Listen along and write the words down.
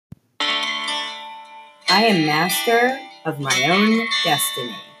I am master of my own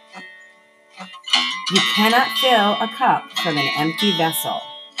destiny. You cannot fill a cup from an empty vessel.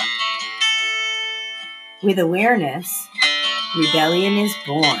 With awareness, rebellion is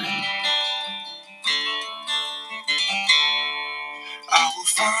born. I will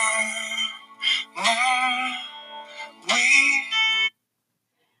find my way.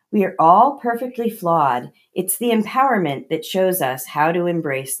 We are all perfectly flawed. It's the empowerment that shows us how to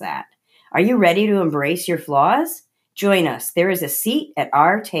embrace that. Are you ready to embrace your flaws? Join us. There is a seat at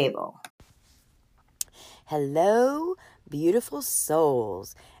our table. Hello, beautiful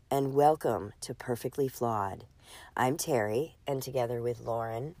souls, and welcome to Perfectly Flawed. I'm Terry, and together with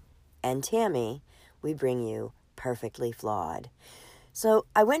Lauren and Tammy, we bring you Perfectly Flawed. So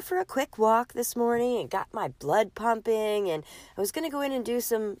I went for a quick walk this morning and got my blood pumping, and I was going to go in and do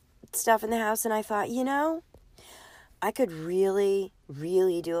some stuff in the house, and I thought, I could really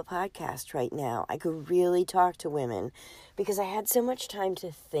do a podcast right now. I could really talk to women because I had so much time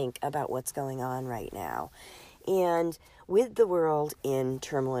to think about what's going on right now. And with the world in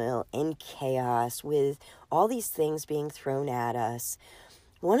turmoil, in chaos, with all these things being thrown at us,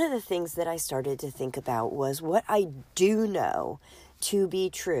 one of the things that I started to think about was what I do know to be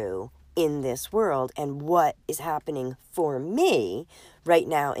true in this world and what is happening for me right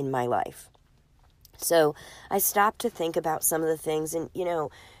now in my life. So I stopped to think about some of the things, and,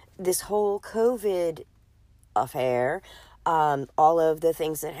 this whole COVID affair, all of the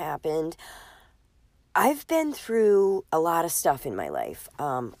things that happened. I've been through a lot of stuff in my life.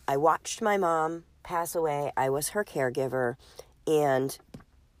 I watched my mom pass away. I was her caregiver, and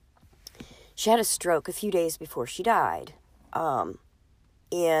she had a stroke a few days before she died.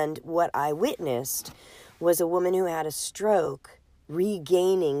 And what I witnessed was a woman who had a stroke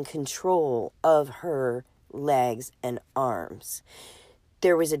regaining control of her legs and arms.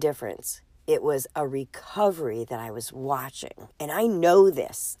 There was a difference. It was a recovery that I was watching. And I know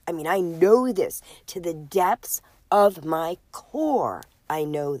this. I know this to the depths of my core. I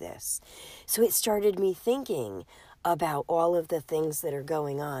know this. So it started me thinking about all of the things that are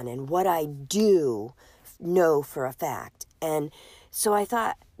going on and what I do know for a fact. And so I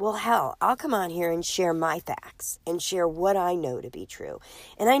thought, well, hell, I'll come on here and share my facts and share what I know to be true.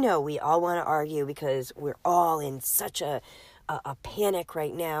 And I know we all want to argue because we're all in such a panic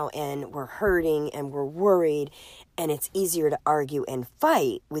right now, and we're hurting and we're worried, and it's easier to argue and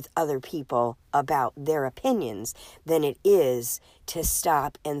fight with other people about their opinions than it is to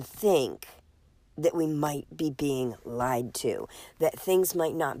stop and think that we might be being lied to, that things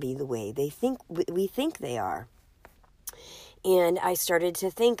might not be the way we think they are. And I started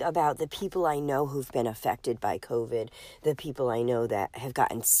to think about the people I know who've been affected by COVID, the people I know that have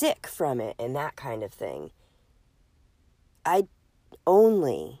gotten sick from it and that kind of thing. I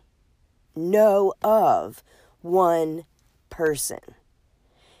only know of one person.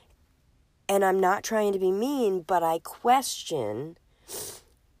 And I'm not trying to be mean, but I question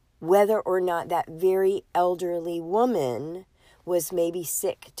whether or not that very elderly woman was maybe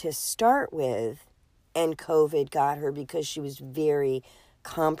sick to start with, and COVID got her because she was very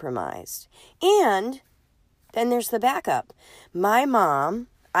compromised. And then there's the backup. My mom,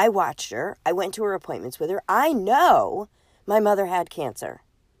 I watched her. I went to her appointments with her. I know my mother had cancer.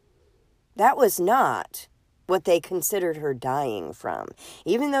 That was not what they considered her dying from.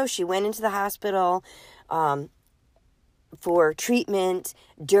 Even though she went into the hospital for treatment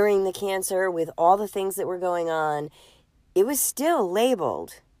during the cancer with all the things that were going on, it was still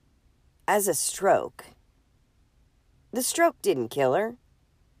labeled as a stroke. The stroke didn't kill her.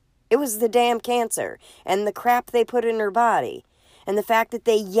 It was the damn cancer and the crap they put in her body and the fact that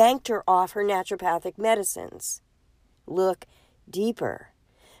they yanked her off her naturopathic medicines. Look deeper.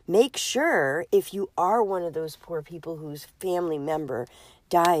 Make sure, if you are one of those poor people whose family member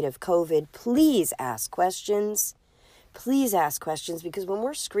died of COVID, please ask questions. Please ask questions, because when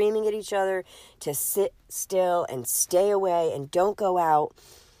we're screaming at each other to sit still and stay away and don't go out,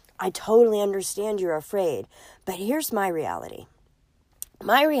 I totally understand you're afraid. But here's my reality.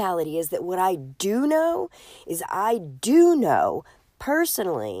 My reality is that what I do know is I do know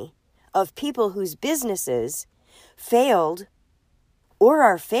personally of people whose businesses failed or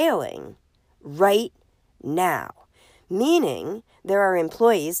are failing right now. Meaning there are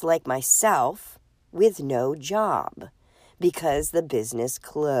employees like myself with no job because the business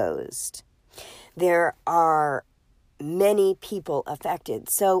closed. There are many people affected.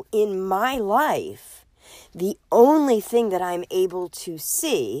 So in my life, the only thing that I'm able to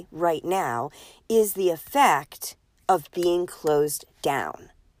see right now is the effect of being closed down.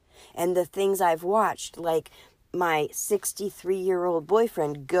 And the things I've watched, like my 63-year-old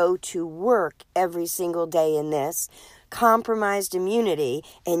boyfriend go to work every single day in this compromised immunity,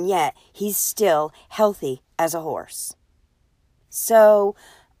 and yet he's still healthy as a horse. So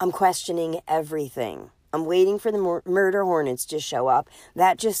I'm questioning everything. I'm waiting for the murder hornets to show up.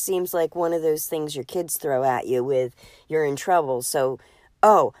 That just seems like one of those things your kids throw at you with you're in trouble. So,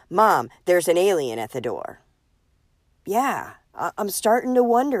 oh, Mom, there's an alien at the door. Yeah, I'm starting to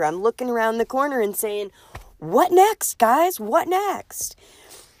wonder. I'm looking around the corner and saying, what next, guys? What next?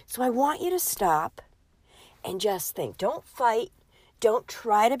 So I want you to stop and just think. Don't fight. Don't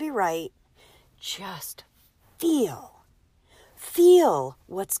try to be right. Just feel. Feel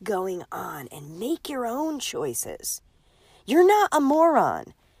what's going on and make your own choices. You're not a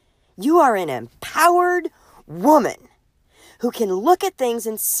moron. You are an empowered woman who can look at things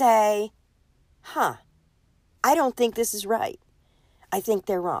and say, I don't think this is right. I think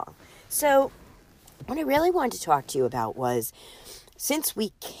they're wrong. So what I really wanted to talk to you about was, since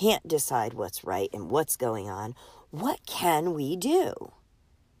we can't decide what's right and what's going on, what can we do?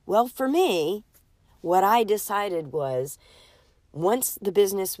 Well, for me, what I decided was, once the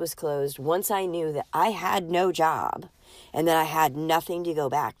business was closed, once I knew that I had no job and that I had nothing to go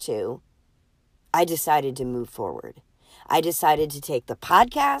back to, I decided to move forward. I decided to take the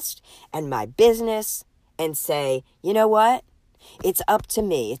podcast and my business and say, you know what? It's up to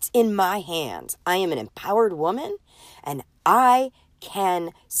me. It's in my hands. I am an empowered woman and I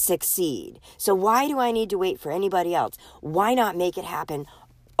can succeed. So why do I need to wait for anybody else? Why not make it happen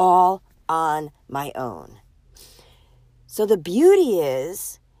all on my own? So the beauty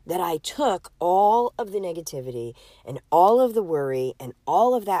is that I took all of the negativity and all of the worry and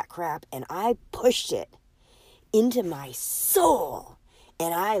all of that crap and I pushed it into my soul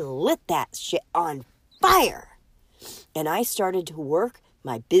and I lit that shit on fire. And I started to work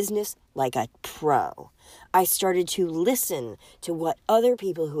my business like a pro. I started to listen to what other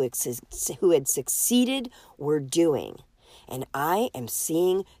people who had succeeded were doing. And I am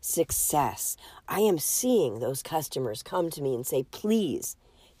seeing success. I am seeing those customers come to me and say, please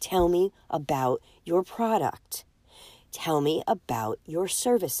tell me about your product. Tell me about your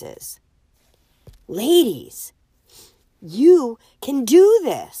services. Ladies, you can do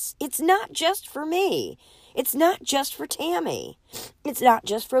this. It's not just for me. It's not just for Tammy. It's not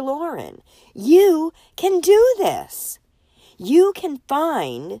just for Lauren. You can do this. You can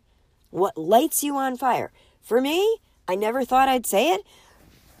find what lights you on fire. For me, I never thought I'd say it,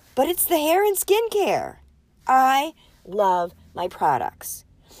 but it's the hair and skincare. I love my products.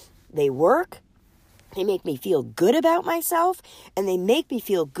 They work, they make me feel good about myself, and they make me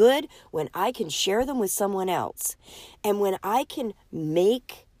feel good when I can share them with someone else. And when I can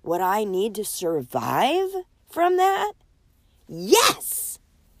make what I need to survive from that, yes!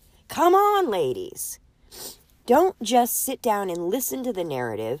 Come on, ladies. Don't just sit down and listen to the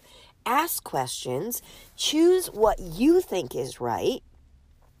narrative. Ask questions, choose what you think is right,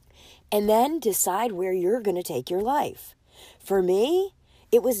 and then decide where you're going to take your life. For me,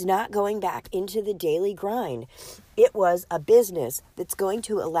 it was not going back into the daily grind. It was a business that's going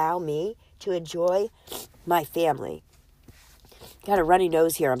to allow me to enjoy my family. Got a runny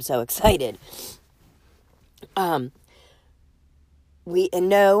nose here. I'm so excited. No,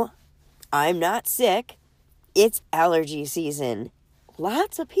 I'm not sick. It's allergy season.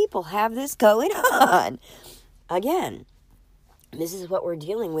 Lots of people have this going on. Again, this is what we're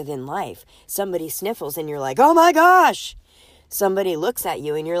dealing with in life. Somebody sniffles and you're like, oh my gosh. Somebody looks at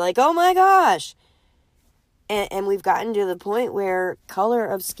you and you're like, oh my gosh. And we've gotten to the point where color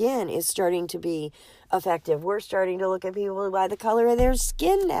of skin is starting to be effective. We're starting to look at people by the color of their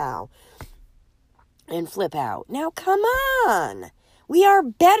skin now and flip out. Now, come on. We are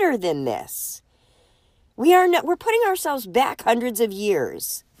better than this. We're putting ourselves back hundreds of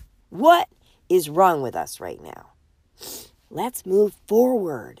years. What is wrong with us right now? Let's move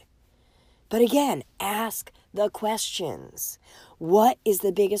forward. But again, ask the questions. What is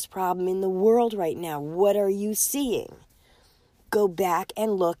the biggest problem in the world right now? What are you seeing? Go back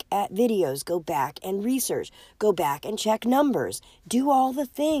and look at videos. Go back and research. Go back and check numbers. Do all the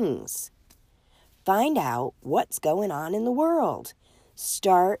things. Find out what's going on in the world.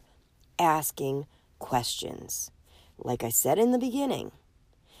 Start asking questions. Like I said in the beginning,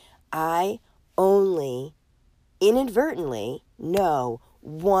 I only inadvertently know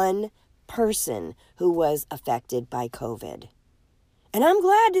one person who was affected by COVID. And I'm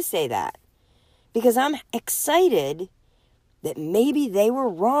glad to say that because I'm excited that maybe they were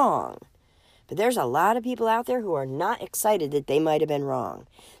wrong. But there's a lot of people out there who are not excited that they might have been wrong.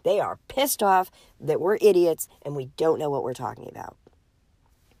 They are pissed off that we're idiots and we don't know what we're talking about.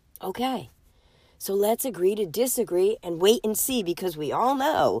 Okay. So let's agree to disagree and wait and see, because we all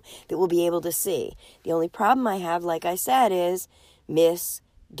know that we'll be able to see. The only problem I have, like I said, is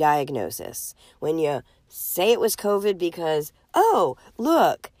misdiagnosis. When you say it was COVID because, oh,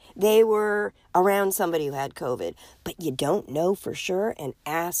 look, they were around somebody who had COVID, but you don't know for sure, and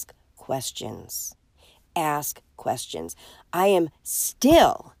ask questions. Ask questions. I am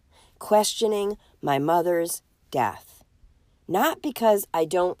still questioning my mother's death. Not because I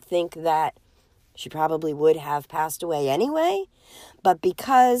don't think that she probably would have passed away anyway, but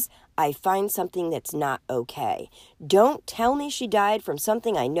because I find something that's not okay. Don't tell me she died from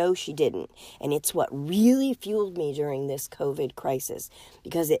something I know she didn't. And it's what really fueled me during this COVID crisis,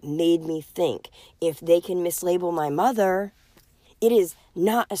 because it made me think, if they can mislabel my mother, it is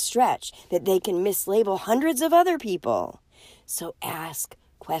not a stretch that they can mislabel hundreds of other people. So ask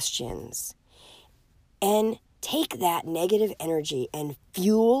questions and take that negative energy and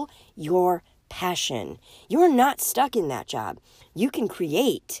fuel your passion. You're not stuck in that job. You can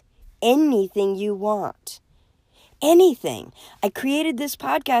create anything you want. Anything. I created this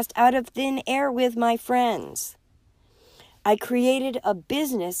podcast out of thin air with my friends. I created a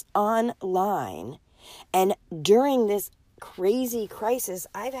business online, and during this crazy crisis,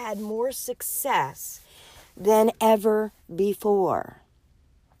 I've had more success than ever before.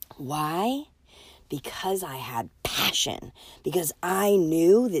 Why? Because I had passion, because I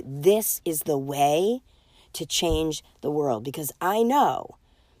knew that this is the way to change the world, because I know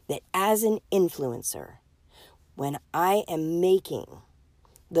that as an influencer, when I am making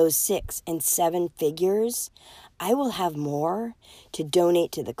those 6 and 7 figures, I will have more to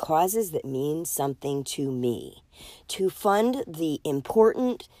donate to the causes that mean something to me, to fund the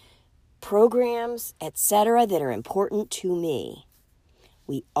important programs, etc., that are important to me.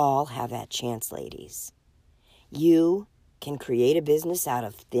 We all have that chance, ladies. You can create a business out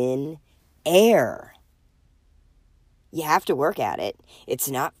of thin air. You have to work at it. It's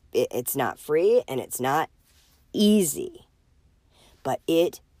not free, and it's not easy. But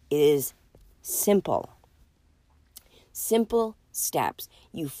it is simple. Simple steps.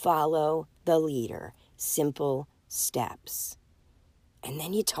 You follow the leader. Simple steps. And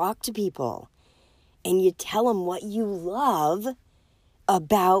then you talk to people. And you tell them what you love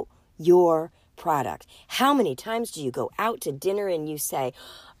about your product. How many times do you go out to dinner and you say,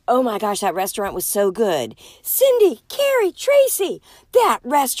 oh my gosh, that restaurant was so good. Cindy, Carrie, Tracy, that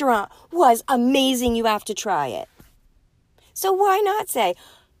restaurant was amazing. You have to try it. So why not say,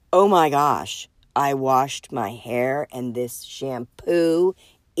 oh my gosh, I washed my hair and this shampoo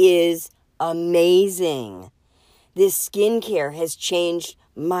is amazing. This skincare has changed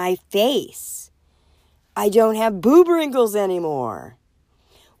my face. I don't have boob wrinkles anymore.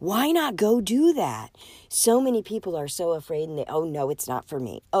 Why not go do that? So many people are so afraid, and oh no, it's not for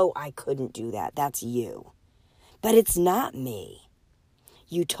me. Oh, I couldn't do that. That's you. But it's not me.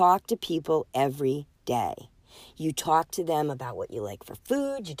 You talk to people every day. You talk to them about what you like for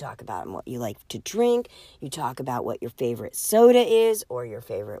food. You talk about what you like to drink. You talk about what your favorite soda is or your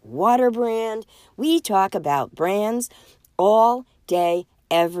favorite water brand. We talk about brands all day,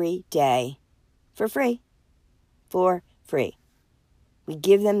 every day, for free. For free. We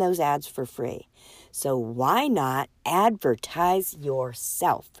give them those ads for free. So why not advertise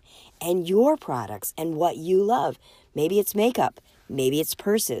yourself and your products and what you love? Maybe it's makeup. Maybe it's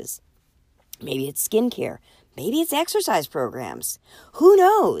purses. Maybe it's skincare. Maybe it's exercise programs. Who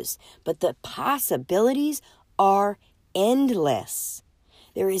knows? But the possibilities are endless.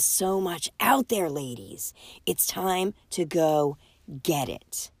 There is so much out there, ladies. It's time to go get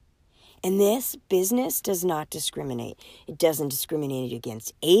it. And this business does not discriminate. It doesn't discriminate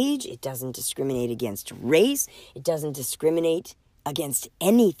against age. It doesn't discriminate against race. It doesn't discriminate against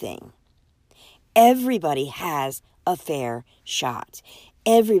anything. Everybody has a fair shot.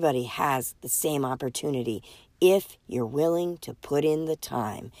 Everybody has the same opportunity if you're willing to put in the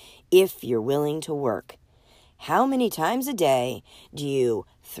time, if you're willing to work. How many times a day do you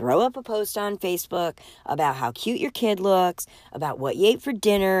throw up a post on Facebook about how cute your kid looks, about what you ate for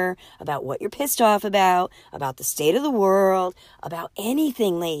dinner, about what you're pissed off about the state of the world, about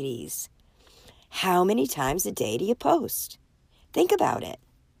anything, ladies? How many times a day do you post? Think about it.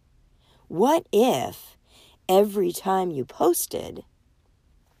 What if every time you posted,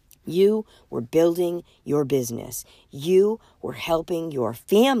 you were building your business, you were helping your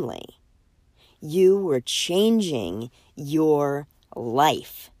family, you were changing your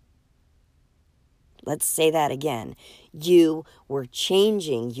life? Let's say that again. You were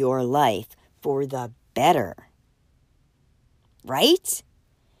changing your life for the better. Right?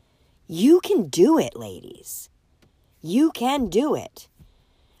 You can do it, ladies. You can do it.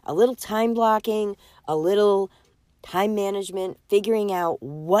 A little time blocking, a little time management, figuring out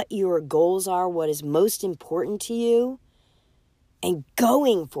what your goals are, what is most important to you, and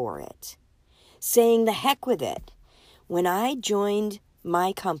going for it. Saying the heck with it. When I joined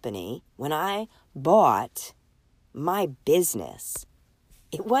my company, when I bought my business,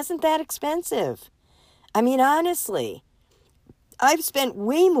 it wasn't that expensive. I mean, honestly, I've spent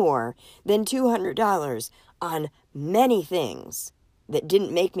way more than $200 on many things that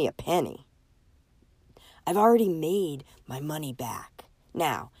didn't make me a penny. I've already made my money back.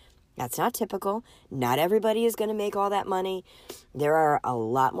 Now, that's not typical. Not everybody is going to make all that money. There are a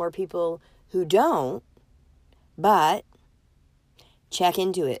lot more people who don't, but check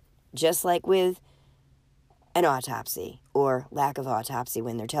into it. Just like with an autopsy or lack of autopsy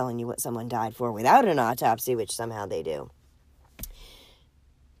when they're telling you what someone died for without an autopsy, which somehow they do.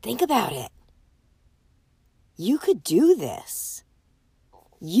 Think about it. You could do this.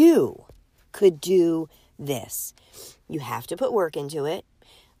 You could do this. You have to put work into it.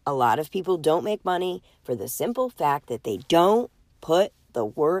 A lot of people don't make money for the simple fact that they don't put the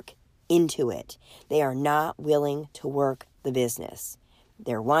work into it. They are not willing to work the business.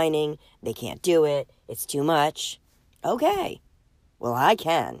 They're whining. They can't do it. It's too much. Okay. Well, I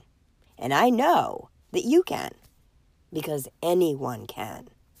can. And I know that you can. Because anyone can.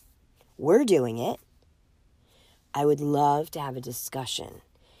 We're doing it. I would love to have a discussion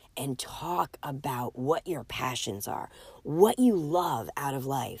and talk about what your passions are, what you love out of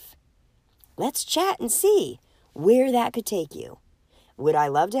life. Let's chat and see where that could take you. Would I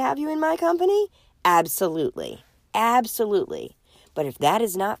love to have you in my company? Absolutely. Absolutely. But if that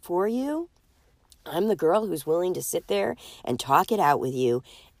is not for you, I'm the girl who's willing to sit there and talk it out with you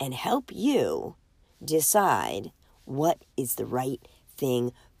and help you decide what is the right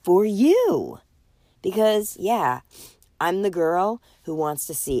thing for you. Because, yeah, I'm the girl who wants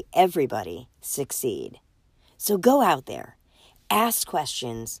to see everybody succeed. So go out there, ask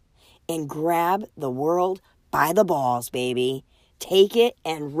questions, and grab the world by the balls, baby. Take it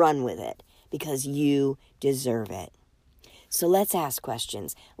and run with it because you deserve it. So let's ask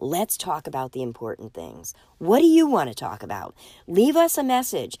questions. Let's talk about the important things. What do you want to talk about? Leave us a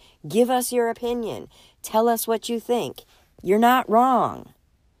message. Give us your opinion. Tell us what you think. You're not wrong.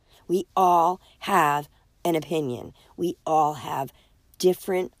 We all have an opinion. We all have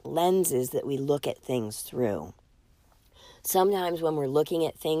different lenses that we look at things through. Sometimes when we're looking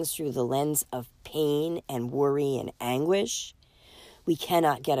at things through the lens of pain and worry and anguish, we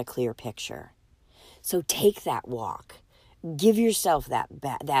cannot get a clear picture. So take that walk. Give yourself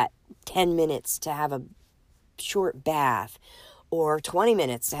that 10 minutes to have a short bath, or 20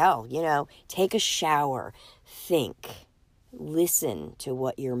 minutes, hell, take a shower. Think. Listen to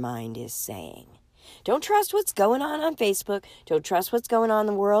what your mind is saying. Don't trust what's going on Facebook. Don't trust what's going on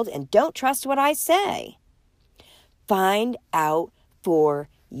in the world. And don't trust what I say. Find out for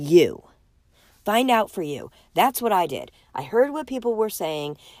you. Find out for you. That's what I did. I heard what people were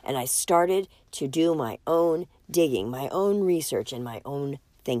saying, and I started to do my own digging, my own research, and my own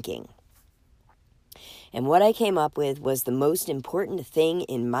thinking. And what I came up with was the most important thing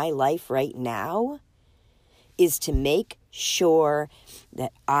in my life right now is to make sure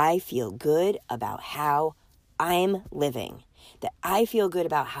that I feel good about how I'm living, that I feel good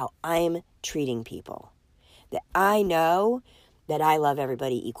about how I'm treating people, that I know that I love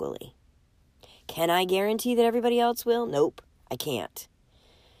everybody equally. Can I guarantee that everybody else will? Nope, I can't.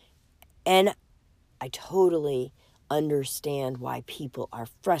 And I totally understand why people are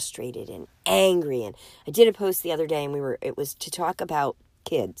frustrated and angry. And I did a post the other day, and it was to talk about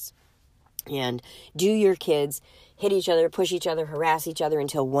kids. And do your kids hit each other, push each other, harass each other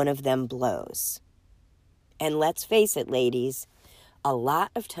until one of them blows? And let's face it, ladies, a lot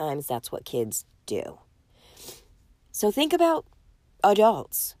of times that's what kids do. So think about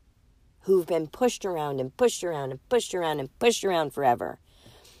adults who've been pushed around and pushed around and pushed around and pushed around forever.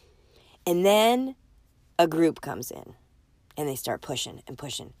 And then a group comes in and they start pushing and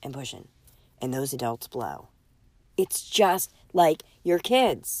pushing and pushing. And those adults blow. It's just like your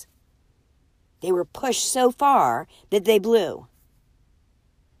kids. They were pushed so far that they blew.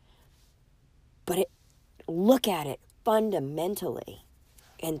 But look at it fundamentally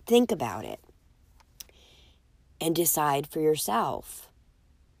and think about it and decide for yourself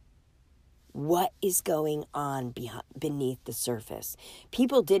what is going on beneath the surface.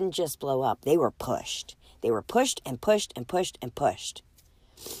 People didn't just blow up. They were pushed. They were pushed and pushed and pushed and pushed.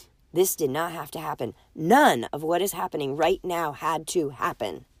 This did not have to happen. None of what is happening right now had to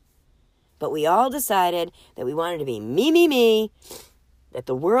happen. But we all decided that we wanted to be me, that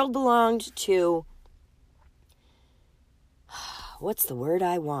the world belonged to, what's the word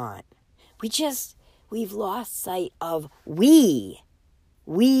I want? We've lost sight of we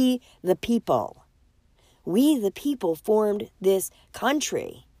the people. We the people formed this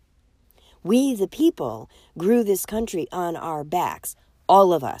country. We the people grew this country on our backs.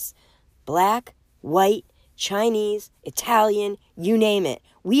 All of us. Black, white, Chinese, Italian, you name it.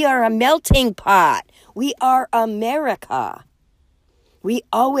 We are a melting pot. We are America. We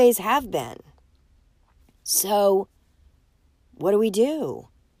always have been. So, what do?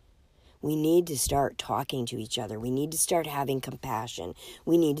 We need to start talking to each other. We need to start having compassion.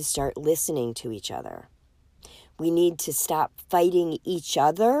 We need to start listening to each other. We need to stop fighting each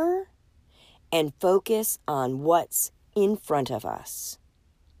other and focus on what's in front of us.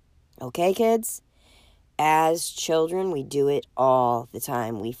 Okay, kids? As children, we do it all the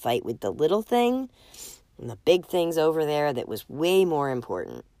time. We fight with the little thing and the big thing's over there that was way more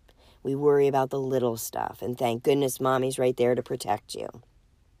important. We worry about the little stuff, and thank goodness Mommy's right there to protect you.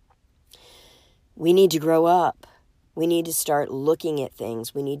 We need to grow up. We need to start looking at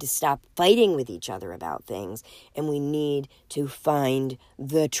things. We need to stop fighting with each other about things, and we need to find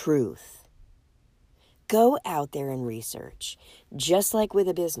the truth. Go out there and research, just like with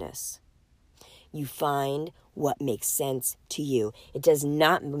a business. You find what makes sense to you. It does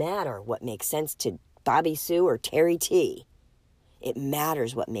not matter what makes sense to Bobby Sue or Terry T. It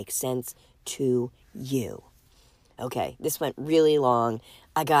matters what makes sense to you. Okay, this went really long.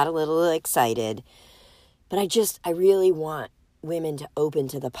 I got a little excited, but I really want women to open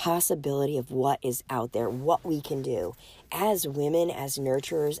to the possibility of what is out there, what we can do. As women, as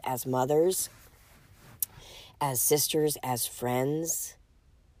nurturers, as mothers, as sisters, as friends,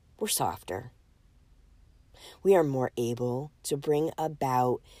 we're softer. We are more able to bring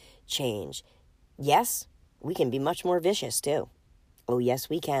about change. Yes, we can be much more vicious too. Oh, yes,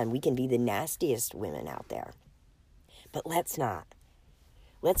 we can. We can be the nastiest women out there. But let's not.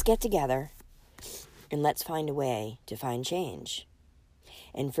 Let's get together and let's find a way to find change.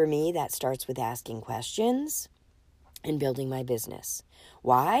 And for me, that starts with asking questions and building my business.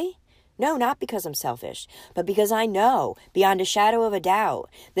 Why? No, not because I'm selfish, but because I know beyond a shadow of a doubt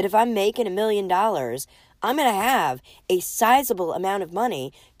that if I'm making $1 million, I'm going to have a sizable amount of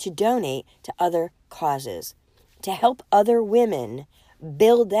money to donate to other causes, to help other women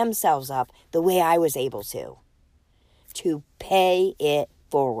build themselves up the way I was able to pay it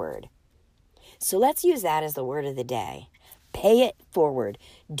forward. So let's use that as the word of the day. Pay it forward.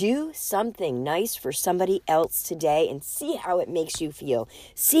 Do something nice for somebody else today and see how it makes you feel.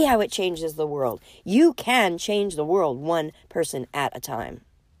 See how it changes the world. You can change the world one person at a time.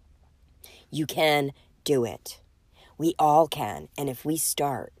 You can do it. We all can. And if we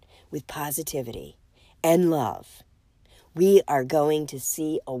start with positivity and love, we are going to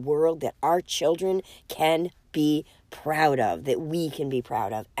see a world that our children can be proud of, that we can be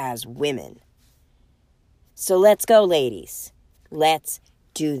proud of as women. So let's go, ladies. Let's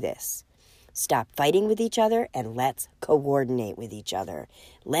do this. Stop fighting with each other and let's coordinate with each other.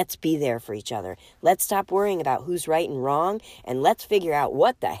 Let's be there for each other. Let's stop worrying about who's right and wrong, and let's figure out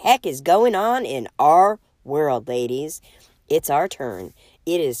what the heck is going on in our world, ladies. It's our turn.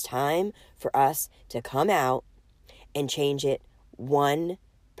 It is time for us to come out and change it one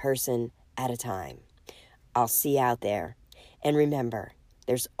person at a time. I'll see you out there. And remember,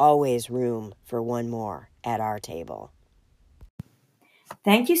 there's always room for one more at our table.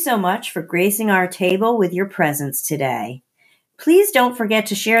 Thank you so much for gracing our table with your presence today. Please don't forget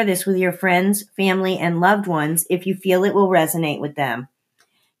to share this with your friends, family, and loved ones if you feel it will resonate with them.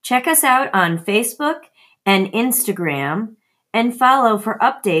 Check us out on Facebook and Instagram and follow for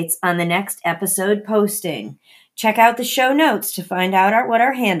updates on the next episode posting. Check out the show notes to find out what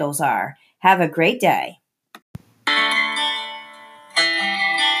our handles are. Have a great day.